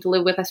grandma came to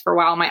live with us for a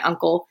while. My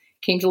uncle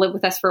came to live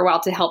with us for a while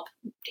to help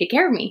take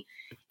care of me.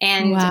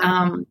 And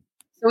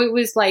so it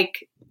was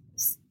like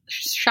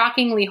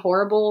shockingly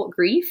horrible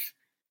grief,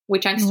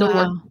 which I'm still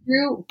working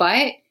through.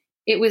 But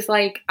it was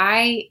like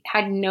I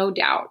had no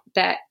doubt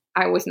that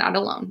I was not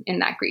alone in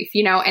that grief,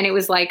 and it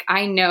was like,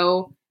 I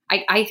know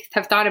I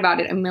have thought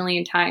about it a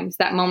million times,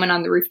 that moment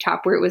on the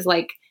rooftop where it was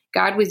like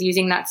God was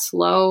using that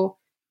slow,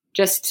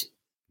 just,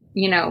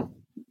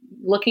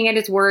 looking at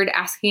his word,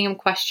 asking him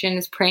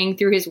questions, praying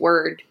through his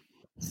word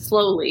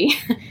slowly.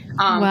 He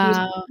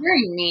was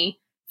preparing me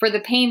for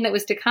the pain that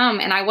was to come.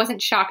 And I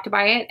wasn't shocked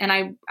by it.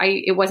 And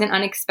it wasn't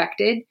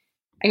unexpected.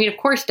 Of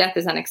course, death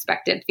is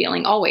unexpected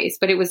feeling always,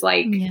 but it was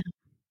like,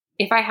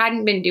 if I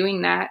hadn't been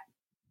doing that,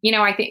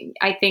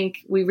 I think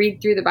we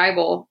read through the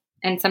Bible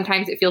and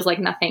sometimes it feels like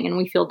nothing and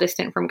we feel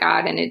distant from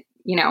God, and it,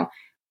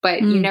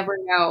 but you never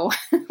know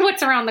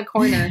what's around the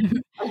corner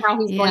and how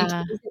he's going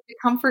to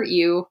comfort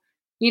you,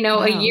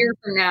 a year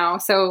from now.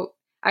 So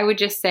I would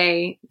just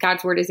say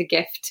God's word is a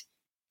gift.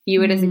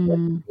 View it as a gift,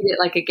 treat it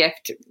like a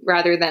gift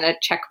rather than a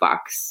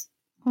checkbox.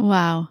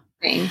 Wow.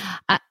 Thing.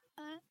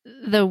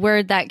 The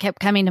word that kept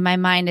coming to my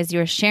mind as you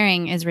were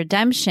sharing is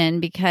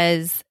redemption,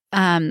 because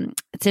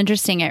it's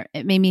interesting.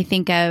 It made me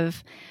think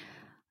of,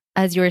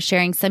 as you were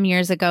sharing some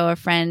years ago, a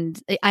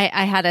friend,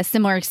 I had a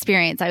similar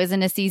experience. I was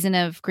in a season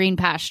of green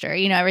pasture,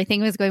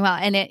 everything was going well.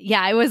 And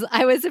I was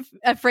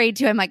afraid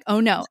too. I'm like,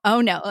 oh no,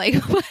 like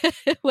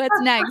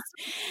what's next?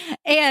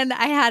 And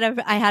I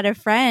had a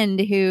friend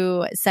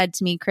who said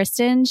to me,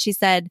 Kristen, she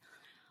said,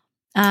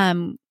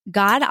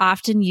 God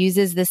often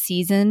uses the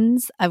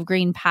seasons of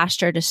green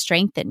pasture to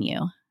strengthen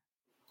you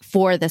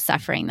for the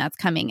suffering that's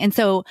coming. And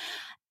so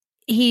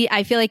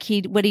I feel like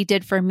what he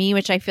did for me,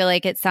 which I feel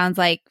like it sounds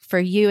like for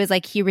you, is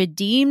like he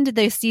redeemed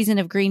the season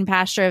of green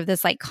pasture of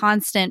this like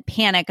constant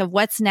panic of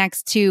what's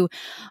next to,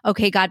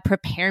 okay, God,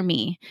 prepare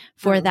me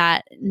for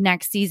that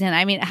next season.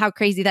 I mean, how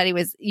crazy that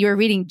you were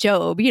reading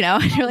Job,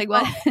 and you're like,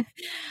 what?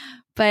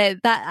 But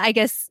that, I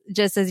guess,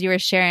 just as you were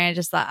sharing, I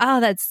just thought, oh,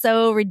 that's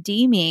so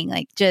redeeming.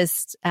 Like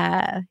just,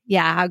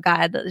 how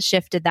God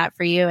shifted that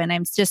for you. And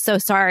I'm just so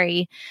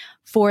sorry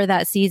for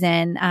that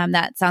season.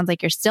 That sounds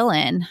like you're still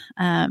in.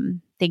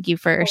 Thank you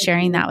for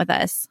sharing that with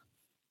us.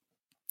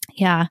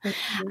 Yeah.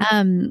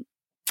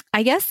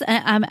 I guess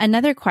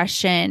another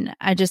question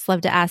I just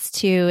love to ask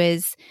too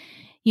is,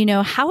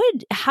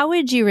 how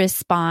would you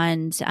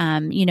respond,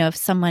 if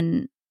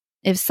someone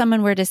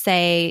were to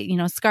say,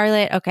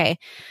 Scarlett, okay,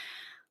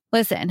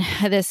 listen,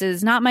 this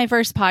is not my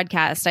first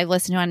podcast I've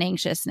listened to on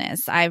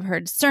anxiousness. I've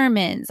heard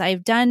sermons.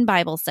 I've done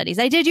Bible studies.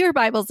 I did your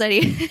Bible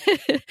study.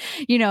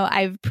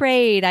 I've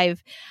prayed.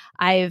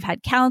 I've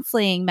had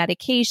counseling,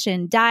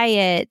 medication,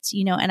 diet,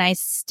 and I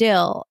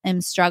still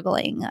am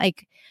struggling.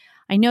 Like,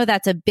 I know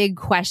that's a big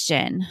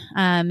question.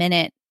 And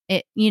it,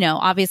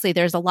 obviously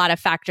there's a lot of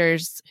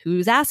factors,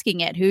 who's asking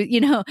it,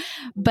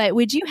 but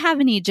would you have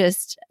any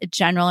just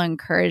general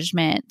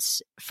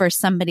encouragement for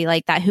somebody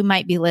like that who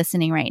might be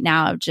listening right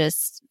now of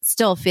just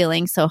still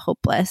feeling so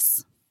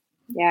hopeless?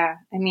 Yeah.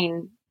 I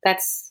mean,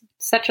 that's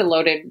such a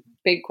loaded,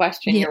 big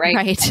question. You're right.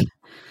 Right.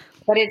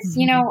 But it's,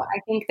 I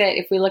think that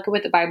if we look at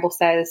what the Bible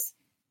says,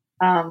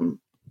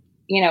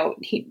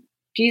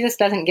 Jesus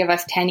doesn't give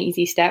us 10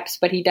 easy steps,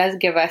 but he does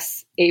give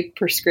us a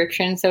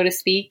prescription, so to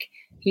speak.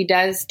 He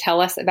does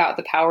tell us about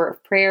the power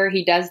of prayer.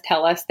 He does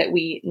tell us that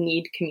we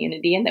need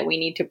community and that we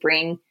need to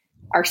bring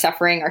our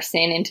suffering, our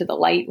sin into the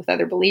light with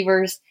other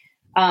believers.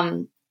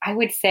 I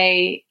would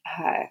say,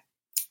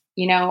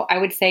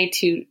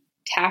 to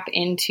tap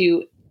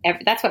into,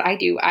 that's what I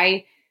do.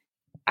 I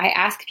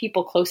ask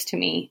people close to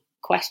me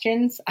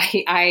questions.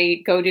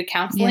 I go to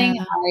counseling.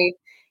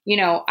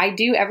 Yeah. I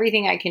do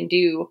everything I can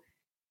do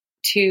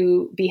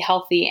to be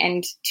healthy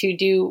and to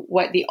do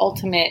what the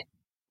ultimate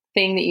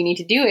thing that you need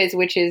to do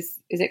which is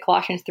it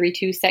Colossians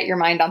 3:2, set your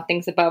mind on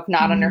things above,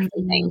 not on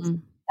earthly things.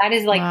 That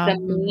is like the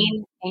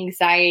main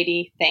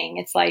anxiety thing.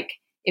 It's like,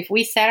 if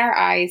we set our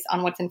eyes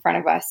on what's in front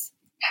of us,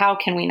 how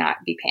can we not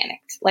be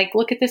panicked? Like,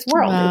 look at this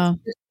world. Wow.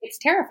 It's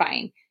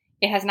terrifying.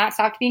 It has not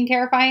stopped being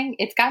terrifying.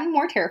 It's gotten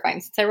more terrifying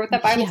since I wrote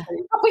that Bible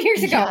study a couple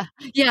years ago.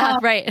 Yeah,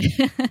 right.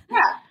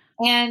 Yeah.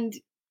 And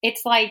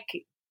it's like,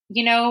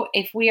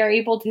 if we are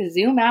able to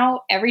zoom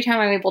out, every time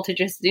I'm able to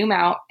just zoom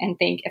out and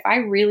think, if I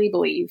really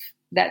believe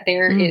that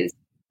there is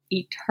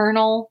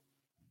eternal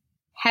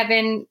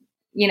heaven,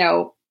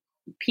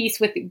 peace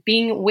with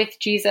being with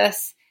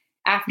Jesus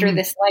after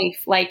this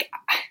life, like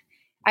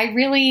I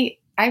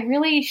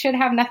really should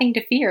have nothing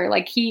to fear.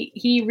 Like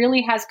he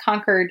really has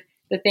conquered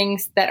the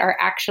things that are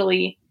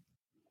actually,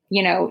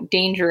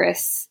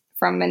 dangerous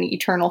from an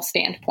eternal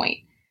standpoint.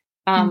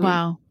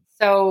 Wow.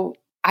 So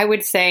I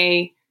would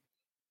say,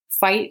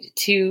 fight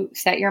to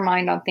set your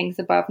mind on things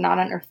above, not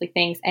on earthly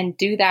things, and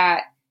do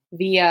that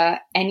via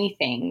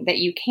anything that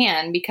you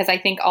can, because I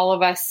think all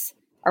of us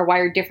are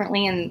wired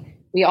differently and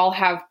we all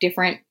have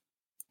different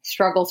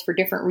struggles for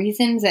different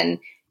reasons. And,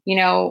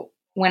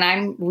 when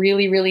I'm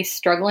really, really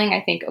struggling,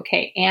 I think,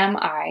 okay, am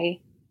I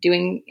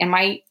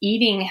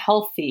eating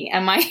healthy?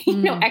 Am I,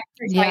 exercising?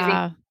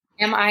 Yeah.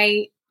 Am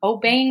I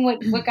obeying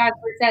what God's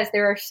word says?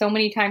 There are so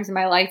many times in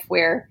my life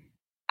where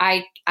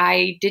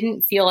I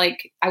didn't feel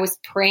like I was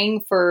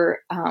praying for,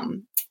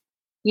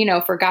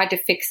 for God to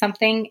fix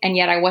something. And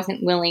yet I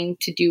wasn't willing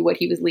to do what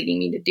he was leading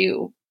me to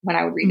do when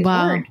I would read his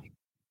word.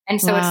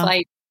 And so it's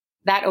like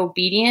that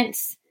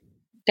obedience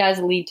does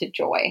lead to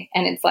joy.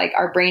 And it's like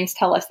our brains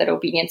tell us that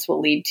obedience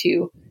will lead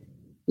to,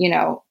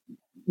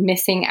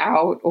 missing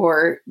out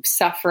or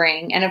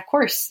suffering. And of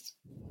course,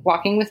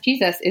 walking with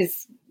Jesus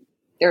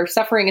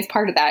suffering is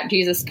part of that.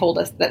 Jesus told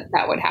us that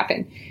would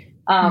happen.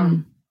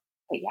 But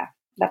yeah.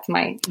 That's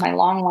my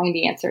long,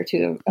 windy answer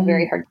to a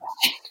very hard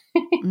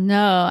question.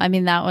 No, I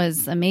mean, that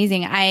was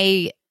amazing.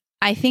 I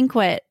think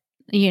what,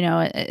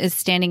 is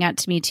standing out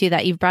to me too,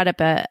 that you've brought up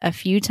a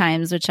few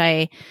times, which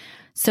I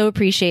so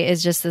appreciate,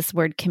 is just this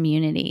word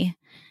community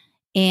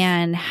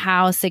and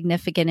how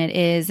significant it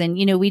is. And,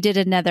 we did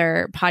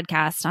another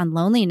podcast on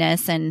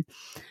loneliness, and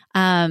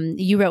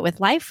you wrote with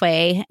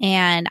Lifeway.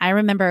 And I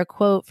remember a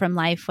quote from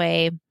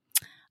Lifeway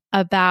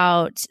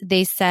about,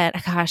 they said,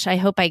 gosh, I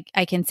hope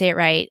I can say it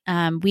right.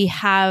 We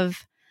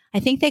have,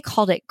 I think they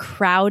called it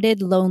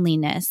crowded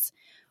loneliness.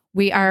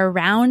 We are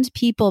around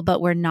people,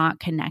 but we're not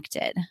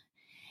connected.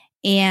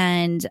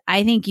 And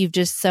I think you've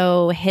just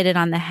so hit it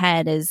on the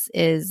head is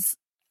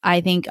I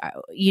think,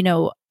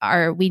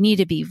 we need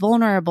to be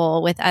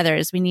vulnerable with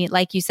others. We need,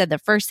 like you said, the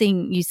first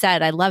thing you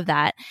said, I love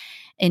that.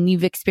 And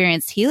you've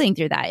experienced healing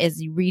through that, is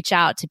you reach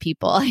out to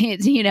people,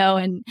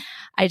 and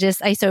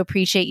I so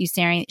appreciate you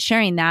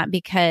sharing that,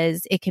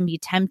 because it can be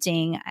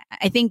tempting.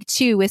 I think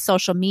too, with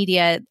social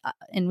media,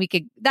 and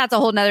that's a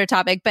whole nother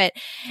topic, but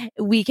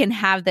we can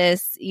have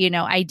this,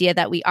 idea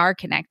that we are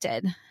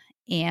connected.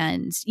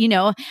 And,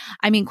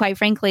 quite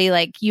frankly,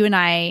 like you and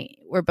I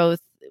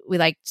we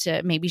like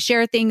to maybe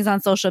share things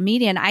on social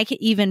media. And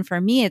even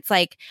for me, it's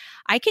like,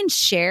 I can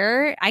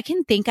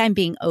think I'm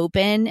being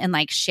open and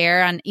like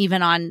share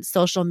even on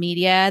social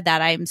media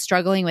that I'm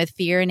struggling with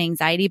fear and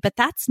anxiety, but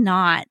that's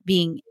not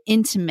being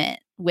intimate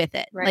with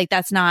it. Right. Like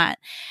that's not.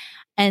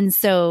 And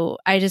so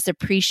I just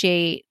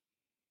appreciate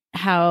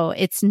how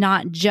it's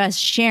not just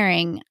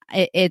sharing.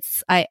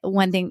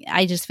 One thing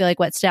I just feel like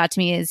what stood out to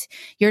me is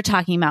you're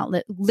talking about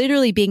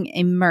literally being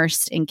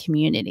immersed in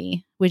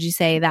community. Would you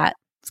say that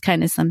it's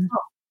kind of some? Oh,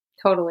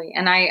 totally.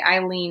 And I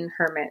lean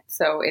hermit.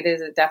 So it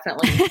is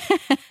definitely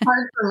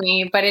hard for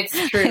me, but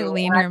it's true. I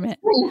lean hermit.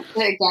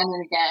 Again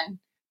and again.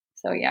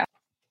 So yeah.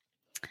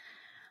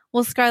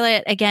 Well,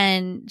 Scarlett,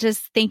 again,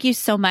 just thank you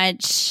so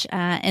much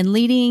in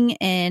leading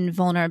in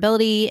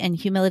vulnerability and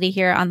humility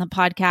here on the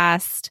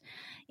podcast.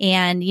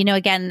 And,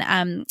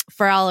 again,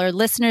 for all our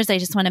listeners, I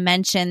just want to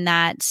mention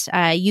that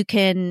you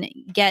can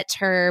get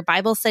her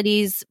Bible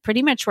studies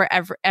pretty much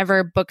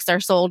wherever books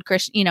are sold.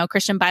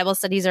 Christian Bible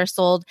studies are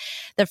sold.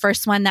 The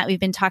first one that we've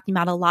been talking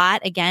about a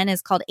lot, again,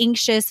 is called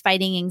Anxious,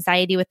 Fighting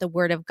Anxiety with the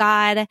Word of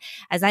God.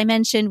 As I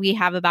mentioned, we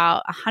have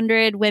about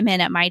 100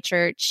 women at my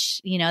church,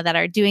 that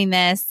are doing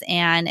this.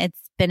 And it's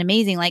been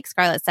amazing. Like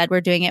Scarlett said, we're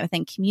doing it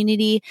within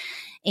community.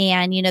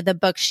 And, the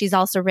book she's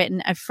also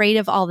written, Afraid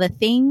of All the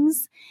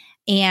Things,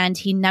 and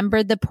He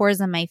Numbered the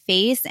Pores on My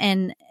Face.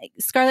 And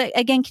Scarlett,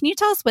 again, can you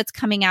tell us what's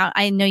coming out?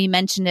 I know you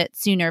mentioned it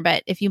sooner,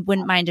 but if you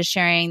wouldn't mind just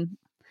sharing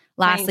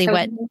lastly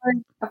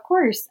Of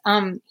course.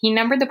 He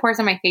Numbered the Pores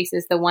on My Face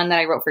is the one that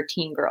I wrote for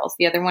teen girls.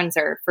 The other ones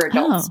are for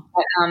adults.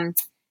 But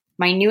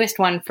my newest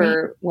one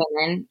for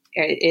women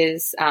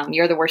is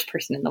You're the Worst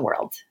Person in the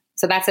World.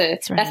 So that's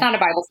not a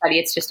Bible study.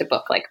 It's just a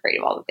book, like Afraid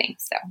of All the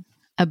Things. So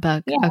a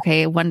book. Yeah.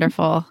 Okay.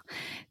 Wonderful.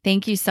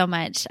 Thank you so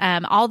much.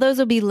 All those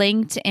will be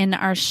linked in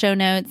our show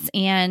notes,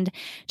 and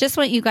just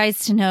want you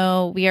guys to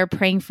know we are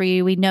praying for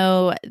you. We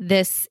know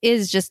this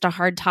is just a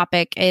hard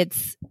topic.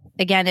 It's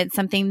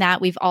something that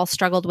we've all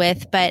struggled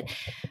with, but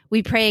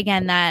we pray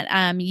again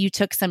that you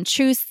took some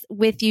truth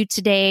with you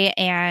today.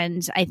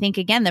 And I think,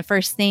 again, the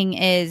first thing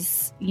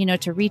is,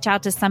 to reach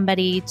out to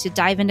somebody, to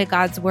dive into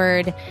God's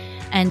word,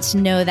 and to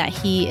know that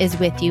He is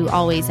with you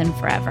always and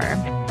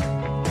forever.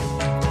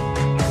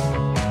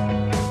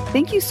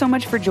 Thank you so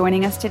much for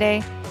joining us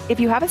today. If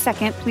you have a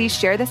second, please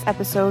share this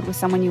episode with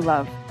someone you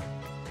love.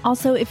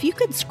 Also, if you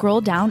could scroll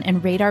down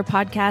and rate our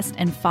podcast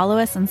and follow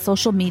us on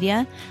social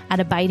media at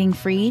Abiding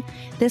Free,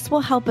 this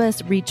will help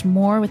us reach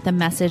more with the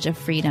message of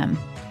freedom.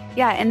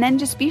 Yeah, and then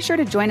just be sure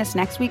to join us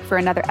next week for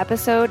another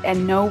episode,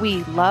 and know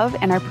we love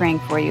and are praying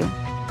for you.